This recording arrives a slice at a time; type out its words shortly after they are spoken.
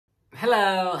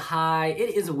Hello, hi,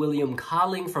 it is William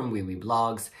calling from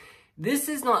Blogs. This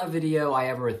is not a video I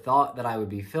ever thought that I would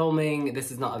be filming. This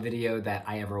is not a video that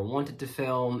I ever wanted to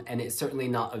film, and it's certainly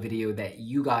not a video that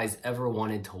you guys ever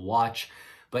wanted to watch.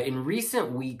 But in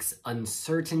recent weeks,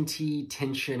 uncertainty,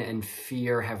 tension, and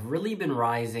fear have really been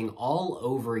rising all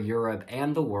over Europe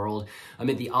and the world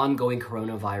amid the ongoing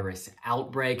coronavirus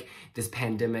outbreak. This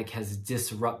pandemic has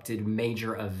disrupted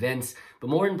major events, but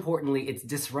more importantly, it's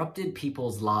disrupted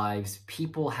people's lives.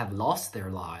 People have lost their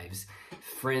lives.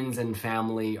 Friends and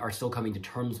family are still coming to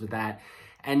terms with that.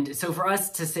 And so for us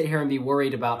to sit here and be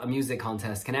worried about a music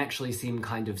contest can actually seem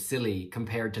kind of silly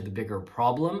compared to the bigger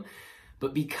problem.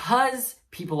 But because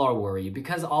people are worried,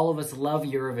 because all of us love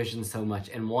Eurovision so much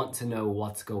and want to know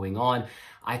what's going on,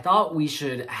 I thought we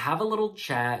should have a little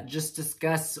chat, just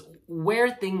discuss where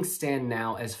things stand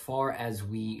now as far as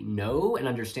we know and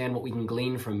understand what we can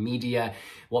glean from media,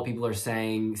 what people are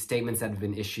saying, statements that have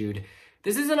been issued.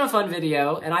 This isn't a fun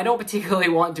video, and I don't particularly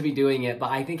want to be doing it,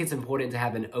 but I think it's important to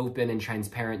have an open and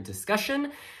transparent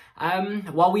discussion.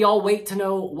 While we all wait to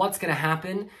know what's going to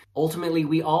happen, ultimately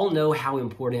we all know how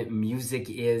important music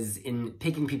is in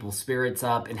picking people's spirits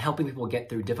up and helping people get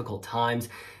through difficult times.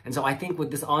 And so I think with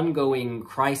this ongoing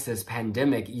crisis,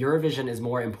 pandemic, Eurovision is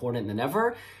more important than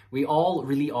ever. We all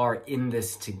really are in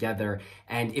this together.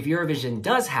 And if Eurovision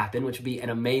does happen, which would be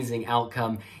an amazing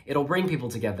outcome, it'll bring people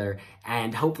together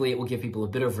and hopefully it will give people a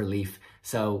bit of relief.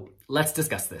 So let's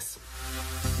discuss this.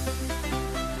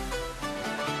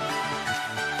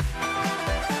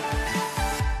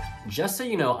 Just so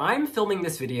you know, I'm filming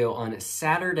this video on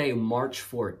Saturday, March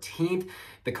 14th.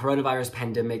 The coronavirus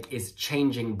pandemic is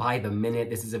changing by the minute.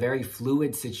 This is a very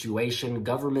fluid situation.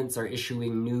 Governments are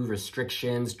issuing new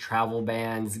restrictions, travel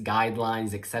bans,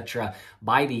 guidelines, etc.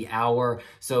 by the hour.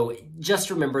 So just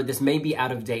remember, this may be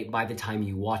out of date by the time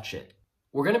you watch it.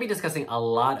 We're going to be discussing a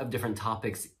lot of different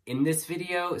topics in this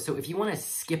video, so if you want to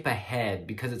skip ahead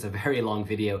because it's a very long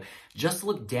video, just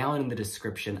look down in the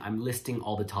description. I'm listing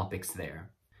all the topics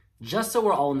there. Just so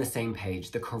we're all on the same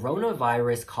page, the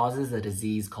coronavirus causes a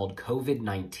disease called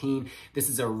COVID-19. This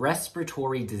is a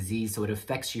respiratory disease, so it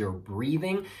affects your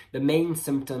breathing. The main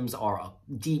symptoms are a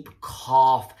deep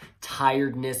cough,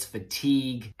 tiredness,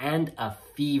 fatigue, and a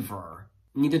fever.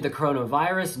 Neither the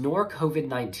coronavirus nor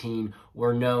COVID-19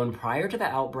 were known prior to the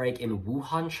outbreak in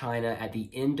Wuhan, China at the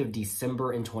end of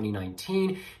December in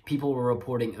 2019. People were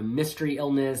reporting a mystery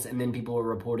illness, and then people were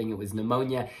reporting it was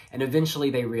pneumonia, and eventually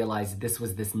they realized this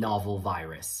was this novel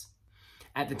virus.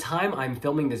 At the time I'm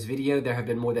filming this video, there have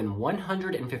been more than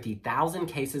 150,000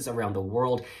 cases around the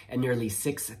world and nearly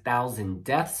 6,000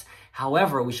 deaths.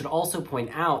 However, we should also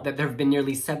point out that there have been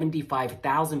nearly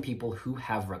 75,000 people who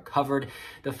have recovered.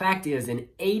 The fact is, in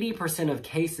 80% of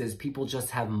cases, people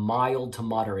just have mild to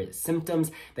moderate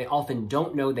symptoms. They often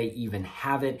don't know they even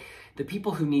have it. The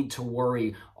people who need to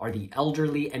worry are the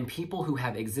elderly and people who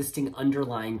have existing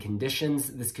underlying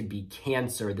conditions. This could be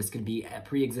cancer, this could be a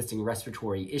pre-existing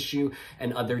respiratory issue,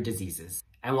 and other diseases.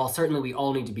 And while certainly we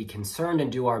all need to be concerned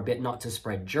and do our bit not to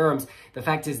spread germs, the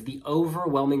fact is the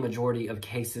overwhelming majority of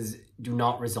cases do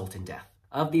not result in death.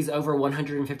 Of these over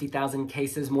 150,000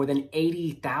 cases, more than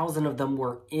 80,000 of them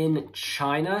were in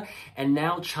China, and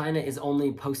now China is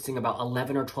only posting about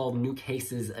 11 or 12 new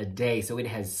cases a day, so it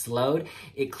has slowed.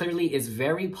 It clearly is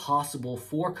very possible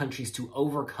for countries to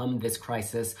overcome this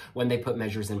crisis when they put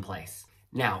measures in place.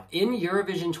 Now, in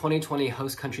Eurovision 2020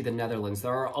 host country, the Netherlands,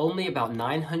 there are only about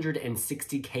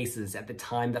 960 cases at the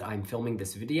time that I'm filming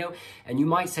this video, and you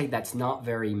might say that's not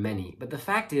very many. But the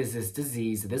fact is, this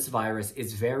disease, this virus,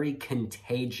 is very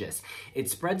contagious. It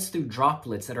spreads through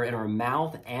droplets that are in our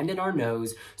mouth and in our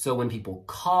nose, so when people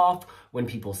cough, when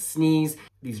people sneeze,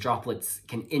 these droplets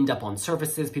can end up on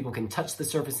surfaces. People can touch the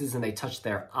surfaces and they touch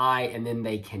their eye and then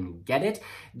they can get it.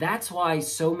 That's why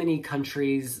so many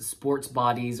countries, sports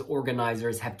bodies,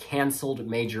 organizers have canceled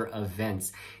major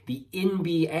events. The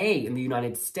NBA in the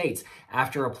United States,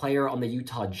 after a player on the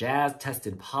Utah Jazz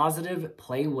tested positive,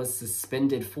 play was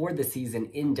suspended for the season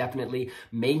indefinitely.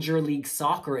 Major League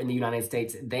Soccer in the United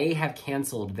States, they have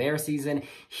canceled their season.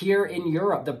 Here in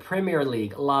Europe, the Premier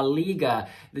League, La Liga,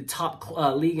 the top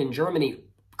league in Germany,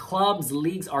 clubs,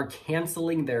 leagues are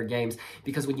canceling their games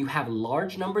because when you have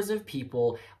large numbers of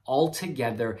people all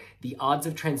together, the odds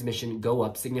of transmission go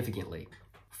up significantly.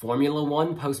 Formula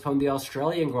One postponed the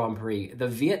Australian Grand Prix. The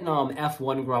Vietnam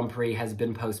F1 Grand Prix has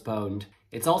been postponed.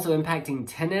 It's also impacting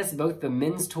tennis, both the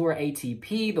men's tour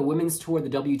ATP, the women's tour, the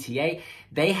WTA.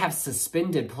 They have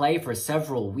suspended play for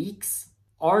several weeks.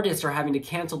 Artists are having to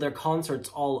cancel their concerts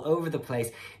all over the place.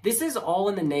 This is all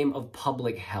in the name of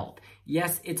public health.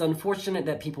 Yes, it's unfortunate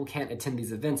that people can't attend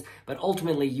these events, but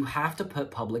ultimately you have to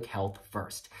put public health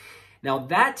first. Now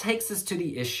that takes us to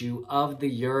the issue of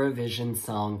the Eurovision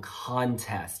Song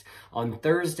Contest. On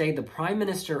Thursday, the Prime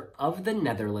Minister of the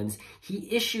Netherlands, he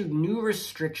issued new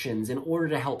restrictions in order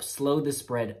to help slow the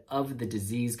spread of the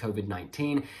disease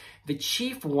COVID-19. The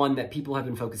chief one that people have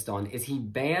been focused on is he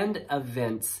banned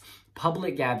events,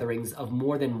 public gatherings of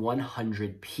more than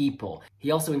 100 people.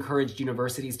 He also encouraged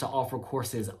universities to offer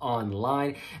courses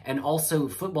online, and also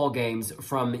football games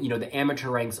from, the amateur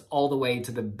ranks all the way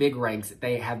to the big ranks.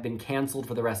 They have been canceled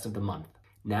for the rest of the month.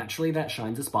 Naturally, that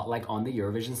shines a spotlight on the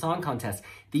Eurovision Song Contest.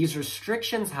 These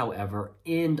restrictions, however,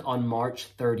 end on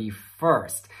March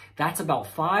 31st. That's about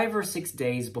 5 or 6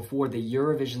 days before the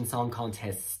Eurovision Song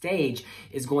Contest stage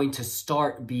is going to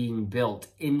start being built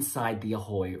inside the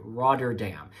Ahoy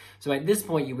Rotterdam. So at this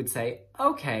point, you would say,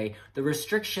 okay, the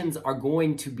restrictions are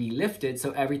going to be lifted, so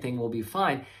everything will be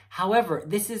fine. However,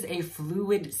 this is a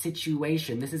fluid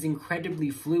situation. This is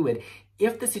incredibly fluid.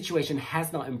 If the situation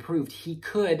has not improved, he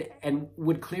could and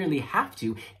would clearly have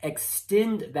to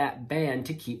extend that ban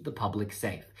to keep the public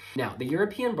safe. Now, the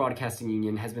European Broadcasting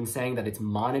Union has been saying that it's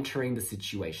monitoring the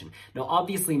situation. Now,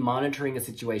 obviously, monitoring a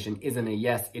situation isn't a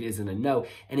yes, it isn't a no,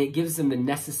 and it gives them the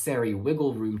necessary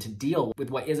wiggle room to deal with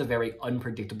what is a very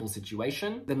unpredictable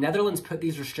situation. The Netherlands put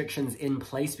these restrictions in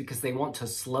place because they want to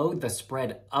slow the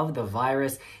spread of the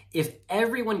virus. If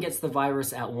everyone gets the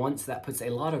virus at once, that puts a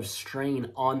lot of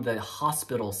strain on the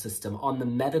hospital system, on the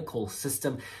medical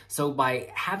system. So by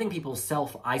having people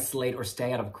self-isolate or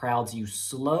stay out of crowds, you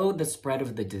slow the spread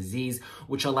of the disease,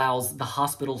 which allows the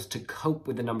hospitals to cope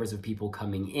with the numbers of people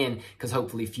coming in, because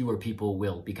hopefully fewer people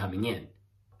will be coming in.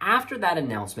 After that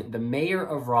announcement, the mayor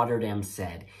of Rotterdam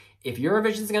said, if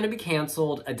Eurovision is going to be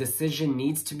canceled, a decision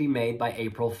needs to be made by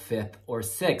April 5th or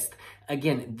 6th.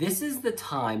 Again, this is the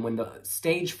time when the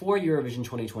stage for Eurovision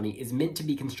 2020 is meant to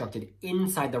be constructed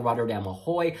inside the Rotterdam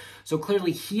Ahoy. So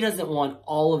clearly he doesn't want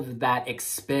all of that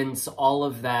expense, all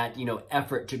of that,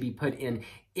 effort to be put in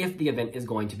if the event is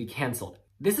going to be canceled.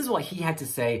 This is what he had to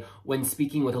say when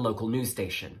speaking with a local news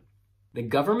station. The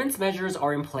government's measures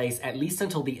are in place at least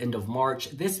until the end of March.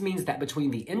 This means that between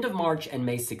the end of March and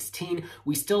May 16,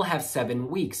 we still have 7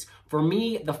 weeks. For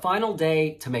me, the final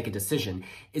day to make a decision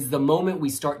is the moment we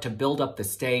start to build up the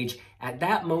stage. At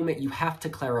that moment, you have to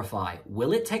clarify,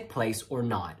 will it take place or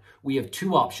not? We have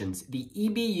 2 options. The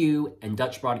EBU and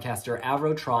Dutch broadcaster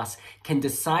Euroclub can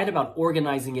decide about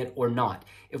organizing it or not.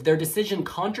 If their decision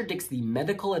contradicts the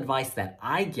medical advice that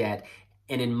I get,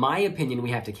 and in my opinion,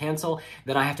 we have to cancel,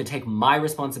 then I have to take my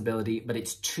responsibility, but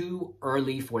it's too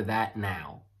early for that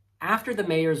now. After the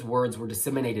mayor's words were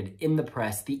disseminated in the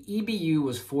press, the EBU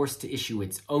was forced to issue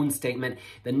its own statement.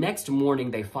 The next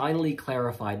morning, they finally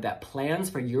clarified that plans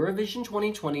for Eurovision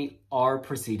 2020 are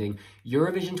proceeding.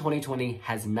 Eurovision 2020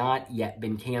 has not yet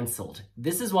been canceled.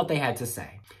 This is what they had to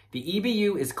say. The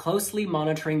EBU is closely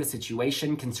monitoring the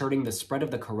situation concerning the spread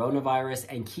of the coronavirus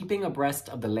and keeping abreast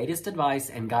of the latest advice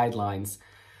and guidelines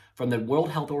from the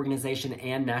World Health Organization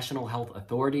and national health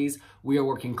authorities. We are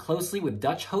working closely with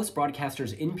Dutch host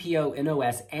broadcasters NPO,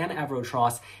 NOS, and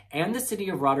Euroclub and the city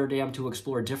of Rotterdam to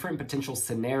explore different potential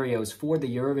scenarios for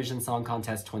the Eurovision Song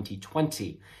Contest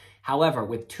 2020. However,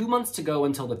 with 2 months to go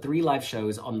until the 3 live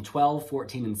shows on 12,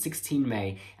 14, and 16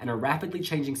 May, and a rapidly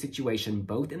changing situation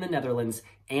both in the Netherlands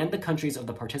and the countries of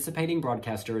the participating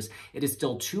broadcasters, it is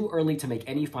still too early to make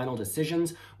any final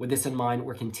decisions. With this in mind,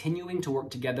 we're continuing to work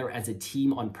together as a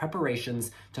team on preparations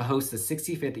to host the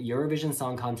 65th Eurovision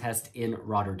Song Contest in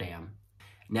Rotterdam.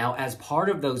 Now, as part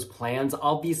of those plans,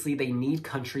 obviously they need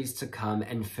countries to come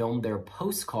and film their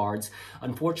postcards.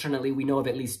 Unfortunately, we know of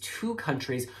at least 2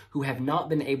 countries who have not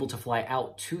been able to fly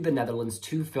out to the Netherlands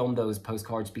to film those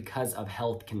postcards because of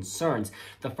health concerns.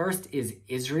 The first is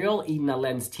Israel. Ina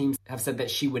Len's team have said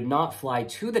that she would not fly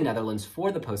to the Netherlands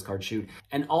for the postcard shoot.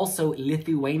 And also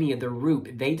Lithuania, the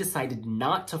group, they decided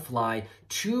not to fly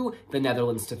to the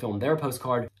Netherlands to film their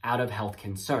postcard out of health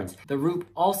concerns. The group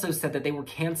also said that they were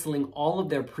canceling all of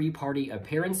their pre-party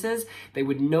appearances. They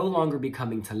would no longer be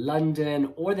coming to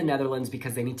London or the Netherlands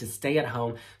because they need to stay at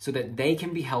home so that they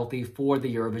can be healthy for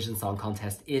the Eurovision Song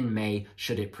Contest in May,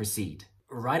 should it proceed.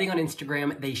 Writing on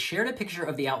Instagram, they shared a picture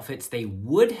of the outfits they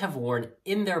would have worn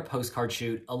in their postcard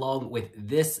shoot, along with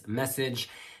this message.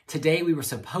 Today, we were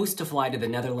supposed to fly to the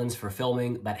Netherlands for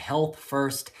filming, but health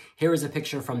first. Here is a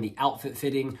picture from the outfit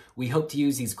fitting. We hope to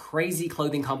use these crazy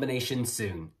clothing combinations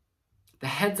soon. The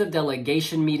Heads of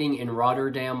Delegation meeting in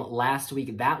Rotterdam last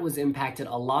week, that was impacted.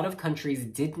 A lot of countries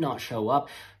did not show up.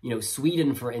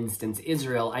 Sweden, for instance,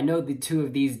 Israel. I know the two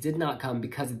of these did not come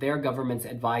because their governments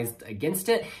advised against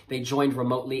it. They joined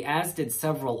remotely, as did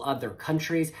several other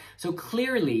countries. So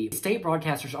clearly, state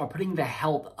broadcasters are putting the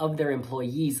health of their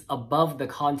employees above the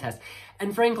contest.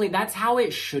 And frankly, that's how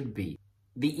it should be.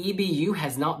 The EBU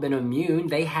has not been immune.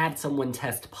 They had someone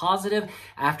test positive.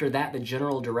 After that, the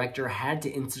general director had to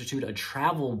institute a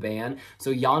travel ban.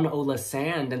 So Jan Ola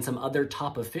Sand and some other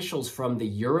top officials from the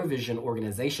Eurovision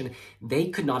organization, they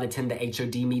could not attend the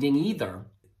HOD meeting either.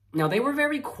 Now, they were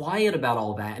very quiet about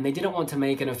all that, and they didn't want to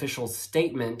make an official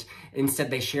statement. Instead,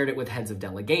 they shared it with heads of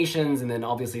delegations, and then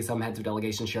obviously some heads of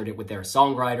delegations shared it with their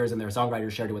songwriters, and their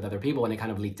songwriters shared it with other people, and it kind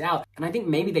of leaked out. And I think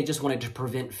maybe they just wanted to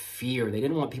prevent fear. They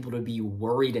didn't want people to be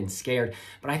worried and scared.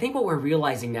 But I think what we're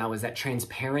realizing now is that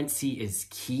transparency is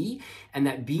key, and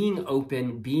that being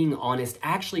open, being honest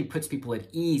actually puts people at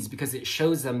ease because it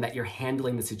shows them that you're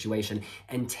handling the situation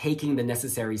and taking the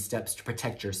necessary steps to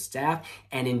protect your staff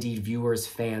and indeed viewers,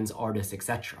 fans, artists,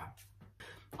 etc.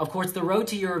 Of course, the road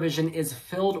to Eurovision is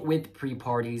filled with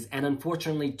pre-parties, and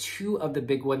unfortunately, two of the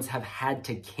big ones have had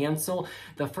to cancel.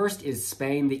 The first is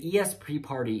Spain, the ES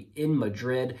pre-party in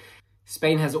Madrid.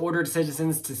 Spain has ordered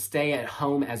citizens to stay at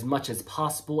home as much as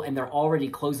possible, and they're already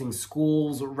closing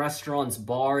schools, restaurants,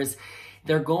 bars.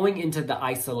 They're going into the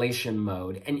isolation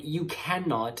mode, and you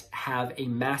cannot have a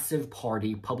massive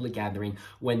party, public gathering,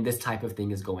 when this type of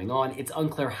thing is going on. It's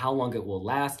unclear how long it will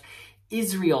last.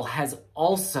 Israel has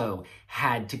also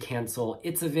had to cancel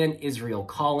its event, Israel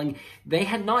Calling. They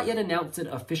had not yet announced it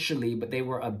officially, but they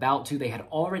were about to. They had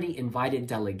already invited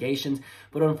delegations,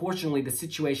 but unfortunately the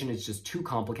situation is just too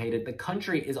complicated. The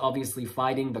country is obviously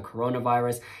fighting the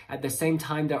coronavirus. At the same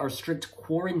time, there are strict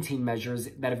quarantine measures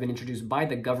that have been introduced by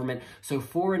the government, so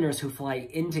foreigners who fly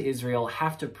into Israel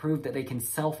have to prove that they can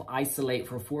self-isolate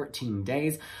for 14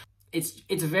 days.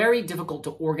 It's very difficult to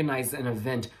organize an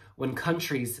event when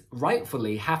countries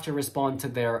rightfully have to respond to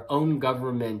their own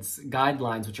government's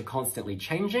guidelines, which are constantly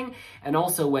changing, and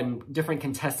also when different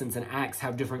contestants and acts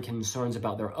have different concerns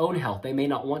about their own health. They may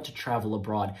not want to travel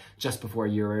abroad just before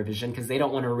Eurovision because they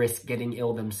don't want to risk getting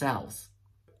ill themselves.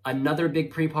 Another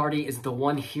big pre-party is the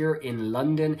one here in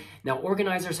London. Now,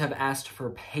 organizers have asked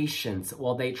for patience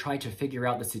while they try to figure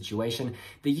out the situation.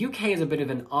 The UK is a bit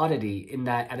of an oddity in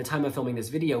that at the time of filming this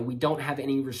video, we don't have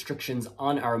any restrictions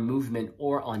on our movement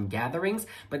or on gatherings,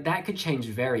 but that could change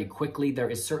very quickly.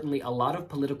 There is certainly a lot of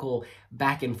political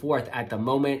back and forth at the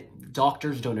moment.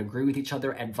 Doctors don't agree with each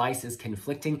other, advice is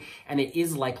conflicting, and it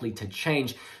is likely to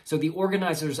change. So the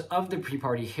organizers of the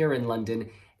pre-party here in London,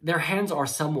 their hands are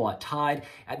somewhat tied.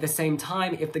 At the same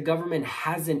time, if the government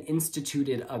hasn't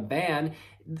instituted a ban,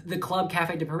 the Club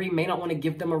Café de Paris may not want to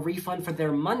give them a refund for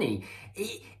their money.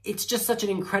 It's just such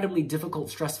an incredibly difficult,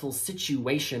 stressful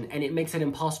situation, and it makes it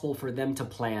impossible for them to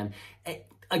plan.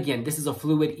 Again, this is a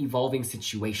fluid, evolving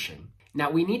situation. Now,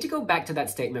 we need to go back to that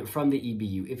statement from the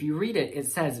EBU. If you read it, it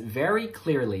says very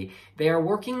clearly they are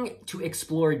working to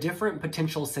explore different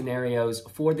potential scenarios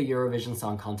for the Eurovision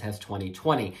Song Contest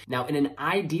 2020. Now, in an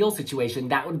ideal situation,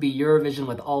 that would be Eurovision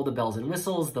with all the bells and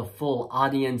whistles, the full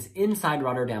audience, inside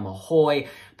Rotterdam Ahoy,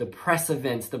 the press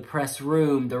events, the press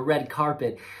room, the red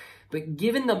carpet. But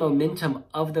given the momentum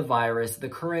of the virus, the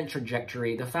current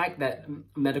trajectory, the fact that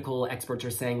medical experts are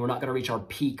saying we're not going to reach our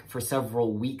peak for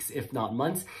several weeks, if not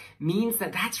months, means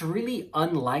that that's really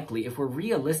unlikely. If we're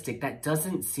realistic, that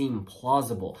doesn't seem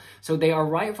plausible. So they are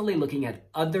rightfully looking at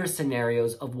other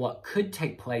scenarios of what could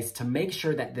take place to make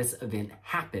sure that this event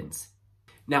happens.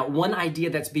 Now, one idea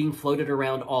that's being floated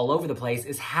around all over the place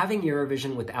is having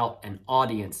Eurovision without an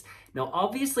audience. Now,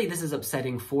 obviously, this is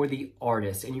upsetting for the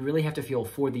artist, and you really have to feel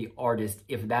for the artist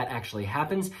if that actually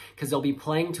happens, because they'll be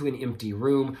playing to an empty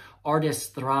room. Artists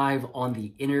thrive on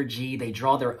the energy. They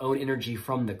draw their own energy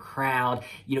from the crowd.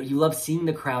 You love seeing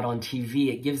the crowd on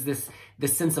TV. It gives this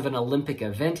sense of an Olympic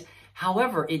event.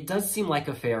 However, it does seem like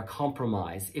a fair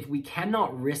compromise. If we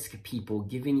cannot risk people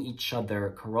giving each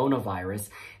other coronavirus,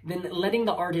 then letting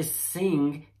the artists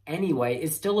sing anyway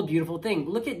is still a beautiful thing.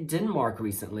 Look at Denmark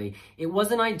recently. It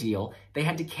wasn't ideal. They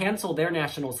had to cancel their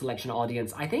national selection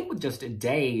audience, I think with just a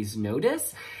day's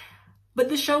notice. But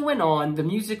the show went on. The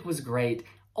music was great.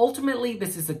 Ultimately,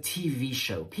 this is a TV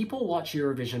show. People watch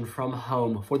Eurovision from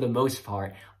home for the most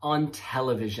part on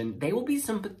television. They will be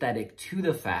sympathetic to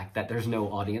the fact that there's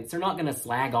no audience. They're not going to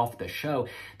slag off the show.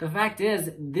 The fact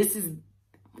is, this is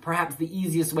perhaps the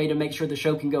easiest way to make sure the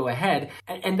show can go ahead.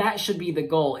 And that should be the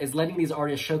goal, is letting these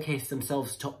artists showcase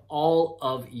themselves to all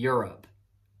of Europe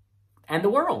and the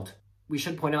world. We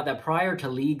should point out that prior to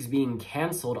leagues being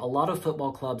cancelled, a lot of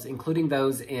football clubs, including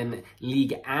those in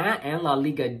Ligue 1 and La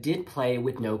Liga, did play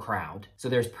with no crowd. So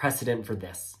there's precedent for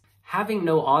this. Having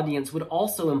no audience would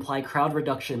also imply crowd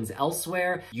reductions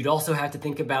elsewhere. You'd also have to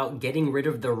think about getting rid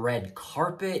of the red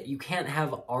carpet. You can't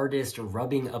have artists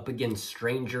rubbing up against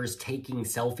strangers, taking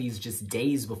selfies just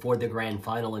days before the grand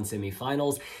final and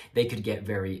semifinals. They could get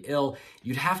very ill.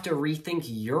 You'd have to rethink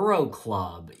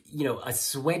Euroclub, a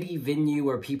sweaty venue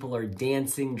where people are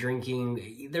dancing,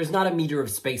 drinking. There's not a meter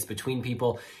of space between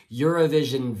people.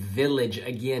 Eurovision Village,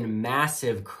 again,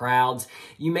 massive crowds.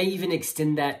 You may even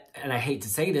extend that, and I hate to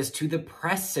say this, to the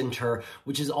press center,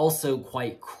 which is also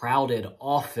quite crowded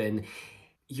often.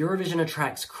 Eurovision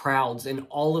attracts crowds, and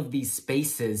all of these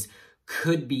spaces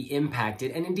could be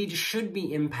impacted, and indeed should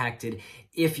be impacted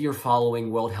if you're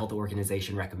following World Health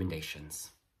Organization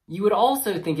recommendations. You would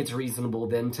also think it's reasonable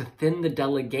then to thin the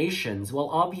delegations. Well,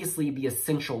 obviously the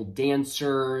essential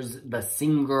dancers, the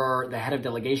singer, the head of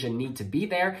delegation need to be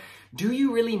there. Do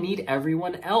you really need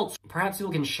everyone else? Perhaps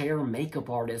people can share makeup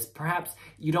artists. Perhaps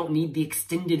you don't need the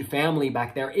extended family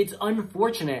back there. It's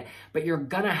unfortunate, but you're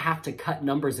gonna have to cut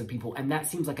numbers of people, and that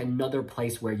seems like another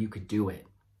place where you could do it.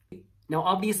 Now,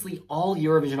 obviously, all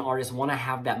Eurovision artists want to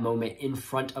have that moment in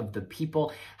front of the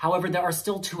people. However, there are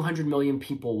still 200 million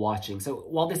people watching. So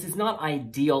while this is not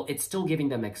ideal, it's still giving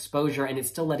them exposure and it's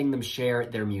still letting them share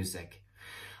their music.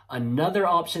 Another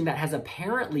option that has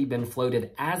apparently been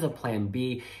floated as a plan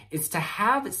B is to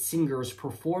have singers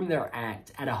perform their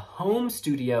act at a home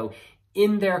studio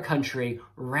in their country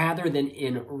rather than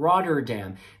in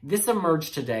Rotterdam. This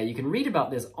emerged today. You can read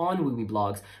about this on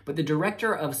Blogs, but the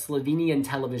director of Slovenian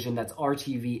television, that's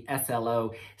RTV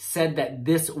SLO, said that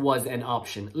this was an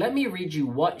option. Let me read you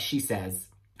what she says.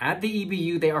 At the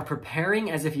EBU, they are preparing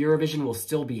as if Eurovision will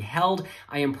still be held.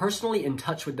 I am personally in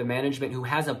touch with the management who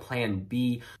has a plan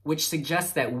B, which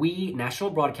suggests that we,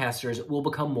 national broadcasters, will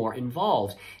become more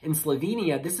involved. In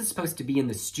Slovenia, this is supposed to be in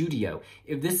the studio.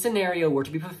 If this scenario were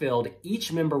to be fulfilled,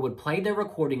 each member would play their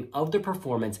recording of the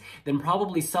performance, then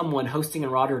probably someone hosting in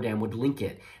Rotterdam would link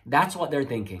it. That's what they're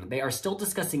thinking. They are still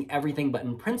discussing everything, but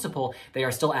in principle, they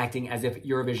are still acting as if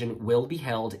Eurovision will be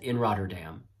held in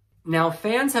Rotterdam. Now,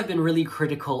 fans have been really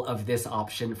critical of this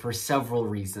option for several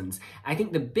reasons. I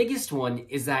think the biggest one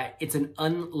is that it's an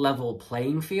unlevel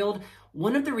playing field.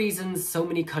 One of the reasons so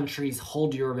many countries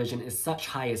hold Eurovision in such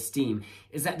high esteem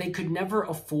is that they could never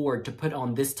afford to put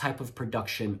on this type of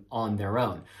production on their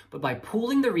own. But by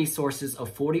pooling the resources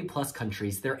of 40 plus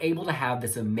countries, they're able to have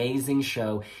this amazing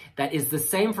show that is the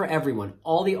same for everyone.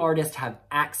 All the artists have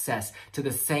access to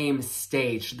the same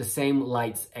stage, the same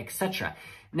lights, etc.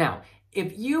 Now,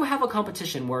 if you have a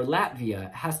competition where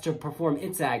Latvia has to perform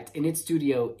its act in its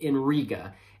studio in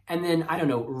Riga, and then, I don't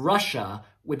know, Russia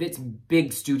with its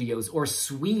big studios, or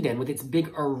Sweden with its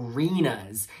big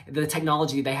arenas, the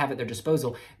technology they have at their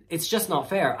disposal, it's just not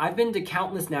fair. I've been to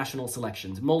countless national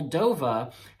selections.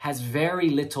 Moldova has very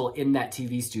little in that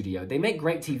TV studio. They make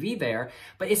great TV there,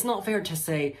 but it's not fair to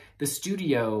say the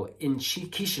studio in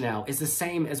Chisinau is the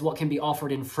same as what can be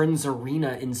offered in Friends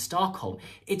Arena in Stockholm.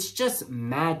 It's just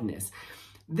madness.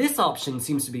 This option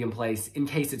seems to be in place in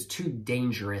case it's too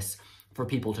dangerous for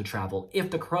people to travel.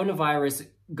 If the coronavirus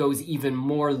goes even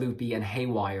more loopy and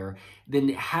haywire, then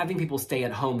having people stay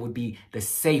at home would be the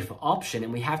safe option,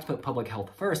 and we have to put public health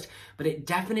first, but it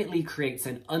definitely creates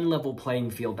an unlevel playing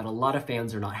field that a lot of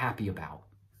fans are not happy about.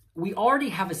 We already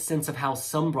have a sense of how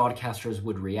some broadcasters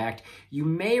would react. You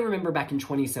may remember back in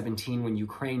 2017 when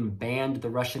Ukraine banned the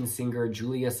Russian singer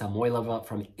Julia Samoylova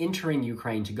from entering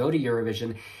Ukraine to go to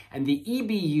Eurovision, and the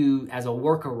EBU, as a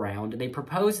workaround, they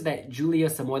proposed that Julia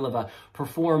Samoylova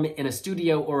perform in a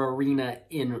studio or arena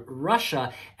in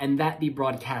Russia, and that be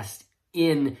broadcast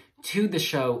into the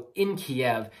show in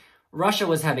Kiev. Russia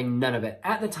was having none of it.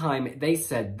 At the time, they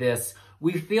said this: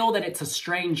 "We feel that it's a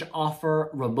strange offer,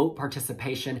 remote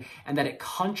participation, and that it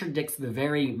contradicts the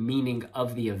very meaning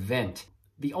of the event."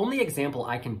 The only example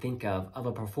I can think of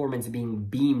a performance being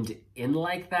beamed in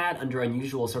like that under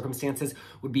unusual circumstances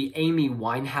would be Amy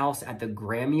Winehouse at the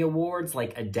Grammy Awards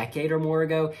like a decade or more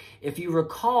ago. If you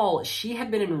recall, she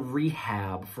had been in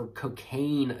rehab for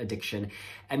cocaine addiction,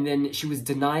 and then she was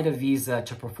denied a visa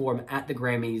to perform at the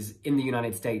Grammys in the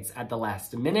United States at the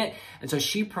last minute, and so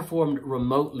she performed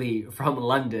remotely from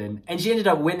London, and she ended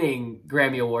up winning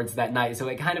Grammy Awards that night, so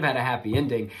it kind of had a happy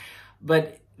ending.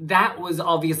 But that was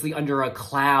obviously under a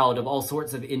cloud of all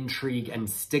sorts of intrigue and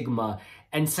stigma.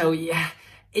 And so, yeah,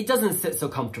 it doesn't sit so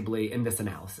comfortably in this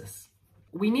analysis.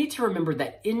 We need to remember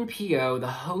that NPO, the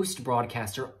host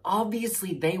broadcaster,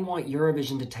 obviously they want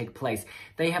Eurovision to take place.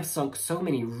 They have sunk so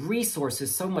many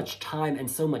resources, so much time, and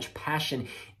so much passion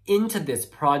into this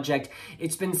project.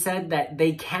 It's been said that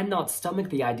they cannot stomach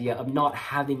the idea of not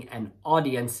having an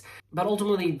audience, but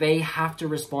ultimately they have to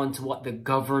respond to what the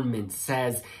government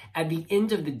says. At the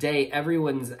end of the day,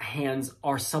 everyone's hands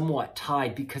are somewhat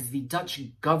tied because the Dutch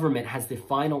government has the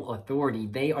final authority.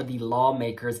 They are the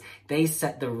lawmakers. They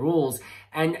set the rules.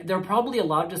 And there are probably a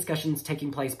lot of discussions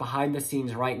taking place behind the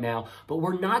scenes right now, but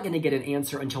we're not going to get an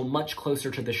answer until much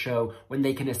closer to the show when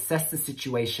they can assess the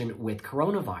situation with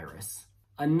coronavirus.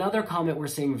 Another comment we're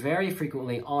seeing very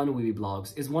frequently on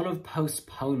Weblogs is one of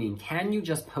postponing. Can you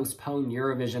just postpone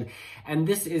Eurovision? And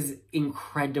this is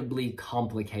incredibly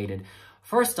complicated.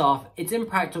 First off, it's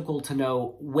impractical to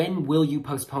know when will you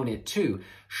postpone it to.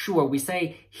 Sure, we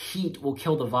say heat will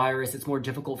kill the virus. It's more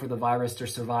difficult for the virus to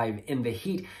survive in the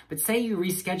heat. But say you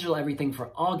reschedule everything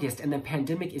for August and the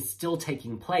pandemic is still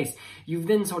taking place. You've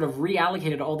then sort of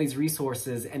reallocated all these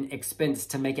resources and expense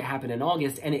to make it happen in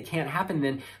August, and it can't happen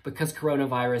then because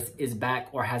coronavirus is back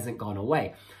or hasn't gone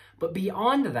away. But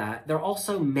beyond that, there are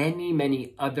also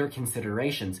many other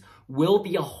considerations. Will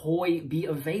the Ahoy be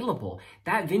available?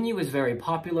 That venue is very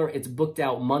popular. It's booked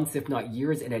out months, if not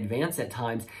years in advance at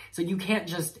times, so you can't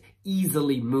just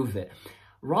easily move it.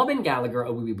 Robin Gallagher,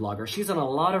 a Wee blogger, she's done a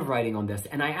lot of writing on this,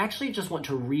 and I actually just want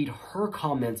to read her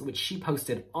comments, which she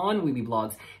posted on Wee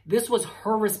Blogs. This was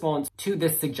her response to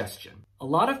this suggestion. A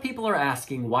lot of people are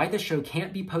asking why the show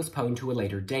can't be postponed to a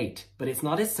later date, but it's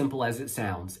not as simple as it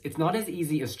sounds. It's not as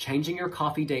easy as changing your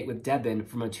coffee date with Debin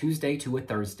from a Tuesday to a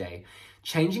Thursday.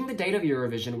 Changing the date of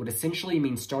Eurovision would essentially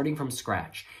mean starting from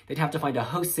scratch. They'd have to find a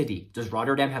host city. Does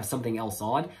Rotterdam have something else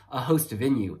on? A host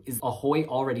venue. Is Ahoy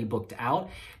already booked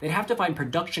out? They'd have to find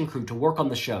production crew to work on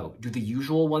the show. Do the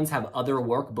usual ones have other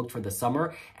work booked for the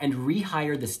summer? And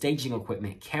rehire the staging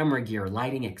equipment, camera gear,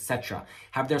 lighting, etc.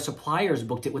 Have their suppliers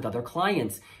booked it with other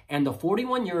clients? And the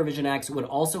 41 Eurovision acts would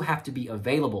also have to be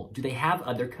available. Do they have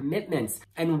other commitments?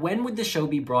 And when would the show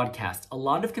be broadcast? A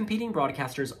lot of competing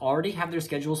broadcasters already have their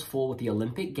schedules full with the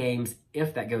Olympic Games,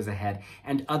 if that goes ahead,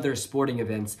 and other sporting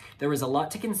events. There is a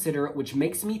lot to consider, which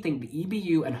makes me think the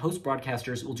EBU and host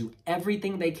broadcasters will do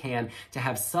everything they can to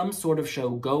have some sort of show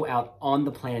go out on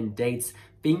the planned dates.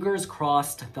 Fingers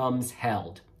crossed, thumbs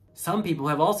held. Some people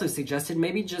have also suggested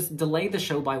maybe just delay the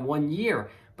show by 1 year.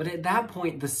 But at that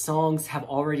point, the songs have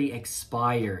already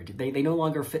expired. They no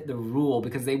longer fit the rule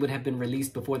because they would have been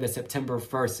released before the September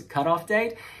 1st cutoff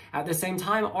date. At the same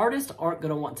time, artists aren't going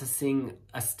to want to sing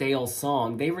a stale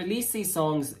song. They release these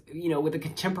songs, with a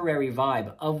contemporary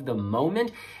vibe of the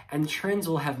moment, and trends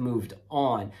will have moved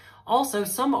on. Also,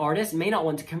 some artists may not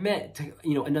want to commit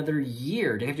to, another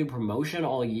year. They have to do promotion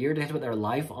all year. They have to put their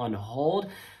life on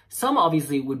hold. Some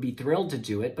obviously would be thrilled to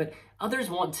do it, but others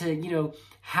want to,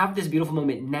 have this beautiful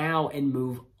moment now and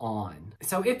move on.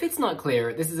 So if it's not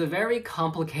clear, this is a very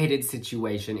complicated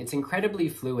situation. It's incredibly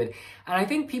fluid, and I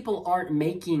think people aren't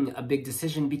making a big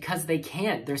decision because they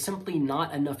can't. There's simply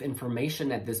not enough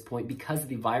information at this point because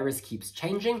the virus keeps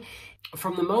changing.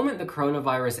 From the moment the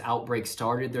coronavirus outbreak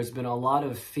started, there's been a lot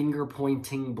of finger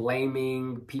pointing,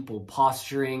 blaming, people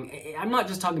posturing. I'm not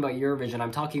just talking about Eurovision,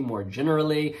 I'm talking more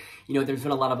generally. There's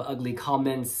been a lot of ugly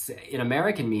comments in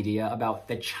American media about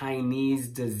the Chinese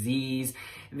disease.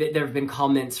 There have been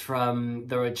comments from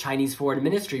the Chinese Foreign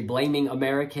Ministry blaming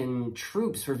American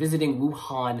troops for visiting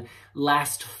Wuhan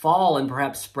last fall and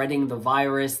perhaps spreading the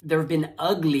virus. There have been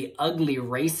ugly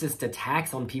racist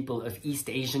attacks on people of East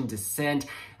Asian descent.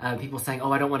 People saying,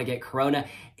 oh, I don't want to get corona.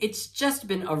 It's just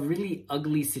been a really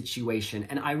ugly situation.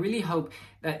 And I really hope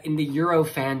that in the Euro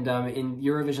fandom, in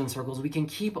Eurovision circles, we can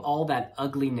keep all that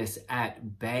ugliness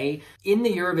at bay. In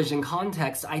the Eurovision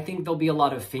context, I think there'll be a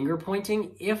lot of finger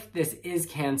pointing. If this is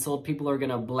canceled, people are going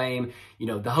to blame,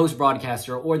 the host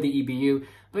broadcaster or the EBU.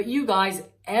 But you guys,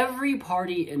 every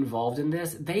party involved in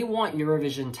this, they want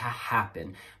Eurovision to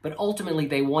happen. But ultimately,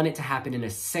 they want it to happen in a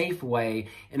safe way,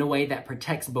 in a way that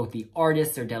protects both the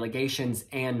artists, their delegations,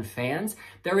 and fans.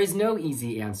 There is no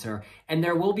easy answer, and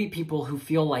there will be people who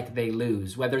feel like they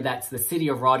lose, whether that's the city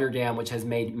of Rotterdam, which has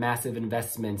made massive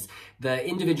investments, the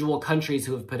individual countries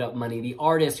who have put up money, the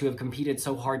artists who have competed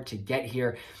so hard to get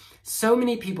here. So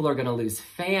many people are going to lose.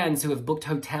 Fans who have booked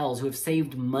hotels, who have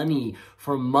saved money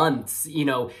for months,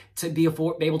 to be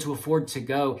able to afford to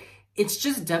go. It's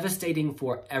just devastating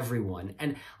for everyone.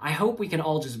 And I hope we can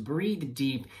all just breathe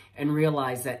deep and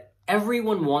realize that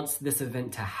everyone wants this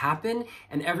event to happen,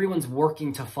 and everyone's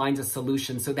working to find a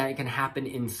solution so that it can happen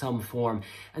in some form.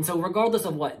 And so regardless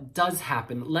of what does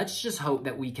happen, let's just hope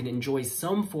that we can enjoy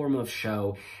some form of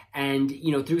show, and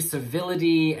through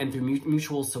civility and through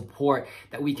mutual support,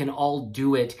 that we can all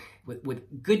do it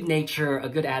with good nature, a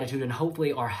good attitude, and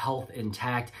hopefully our health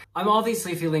intact. I'm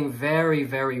obviously feeling very,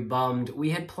 very bummed. We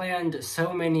had planned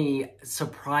so many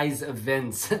surprise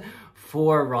events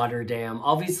for Rotterdam.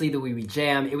 Obviously the Wee Wee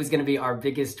Jam, it was going to be our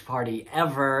biggest party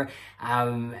ever,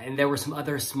 and there were some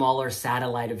other smaller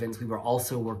satellite events we were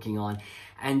also working on,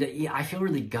 and yeah, I feel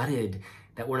really gutted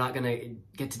that we're not gonna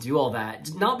get to do all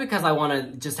that. Not because I want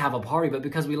to just have a party, but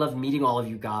because we love meeting all of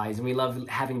you guys, and we love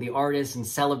having the artists and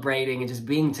celebrating and just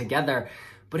being together.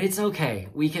 But it's okay.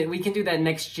 We can do that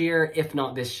next year, if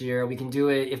not this year. We can do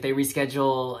it if they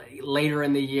reschedule later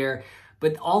in the year.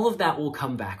 But all of that will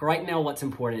come back. Right now, what's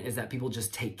important is that people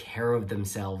just take care of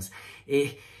themselves.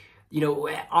 You know,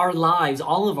 our lives,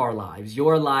 all of our lives,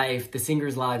 your life, the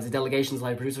singers' lives, the delegations'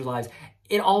 lives, producers' lives,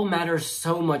 it all matters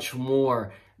so much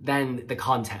more than the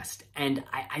contest. And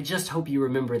I just hope you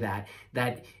remember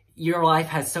that your life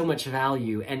has so much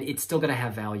value, and it's still gonna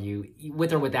have value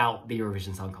with or without the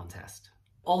Eurovision Song Contest.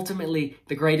 Ultimately,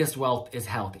 the greatest wealth is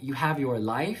health. You have your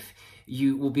life.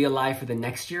 You will be alive for the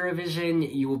next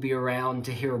Eurovision. You will be around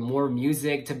to hear more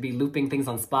music, to be looping things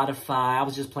on Spotify. I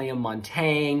was just playing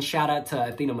Montaigne. Shout out to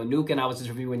Athena Manukin. I was just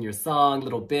reviewing your song,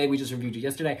 Little Big. We just reviewed you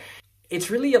yesterday. It's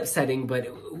really upsetting,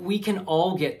 but we can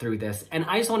all get through this. And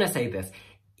I just want to say this.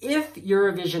 If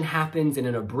Eurovision happens in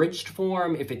an abridged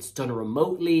form, if it's done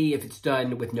remotely, if it's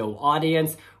done with no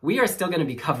audience, we are still going to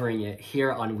be covering it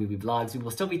here on Wee Wee Vlogs. We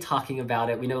will still be talking about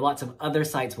it. We know lots of other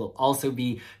sites will also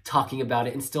be talking about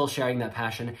it and still sharing that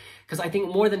passion. Because I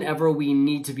think more than ever, we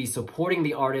need to be supporting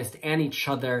the artist and each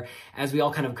other as we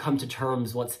all kind of come to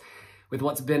terms with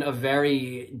what's been a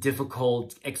very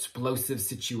difficult, explosive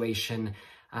situation.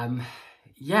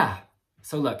 Yeah.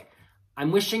 So look,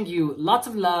 I'm wishing you lots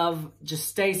of love. Just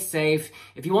stay safe.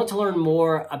 If you want to learn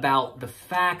more about the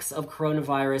facts of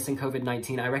coronavirus and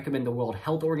COVID-19, I recommend the World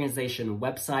Health Organization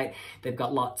website. They've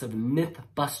got lots of myth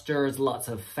busters, lots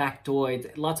of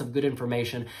factoids, lots of good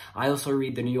information. I also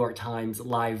read the New York Times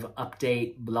live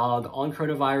update blog on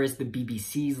coronavirus, the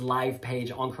BBC's live page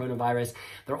on coronavirus.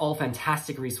 They're all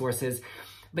fantastic resources.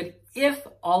 But if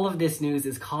all of this news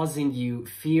is causing you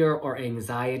fear or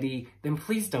anxiety, then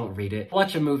please don't read it.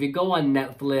 Watch a movie, go on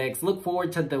Netflix, look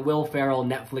forward to the Will Ferrell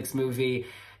Netflix movie.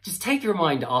 Just take your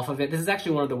mind off of it. This is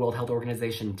actually one of the World Health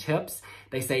Organization tips.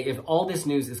 They say if all this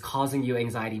news is causing you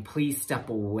anxiety, please step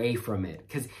away from it,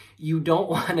 because you don't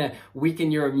want to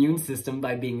weaken your immune system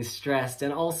by being stressed.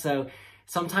 And also,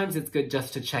 sometimes it's good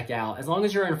just to check out. As long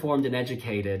as you're informed and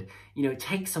educated, you know,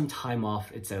 take some time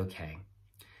off. It's okay.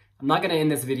 I'm not going to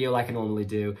end this video like I normally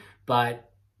do, but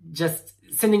just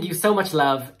sending you so much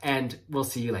love, and we'll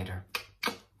see you later.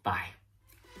 Bye.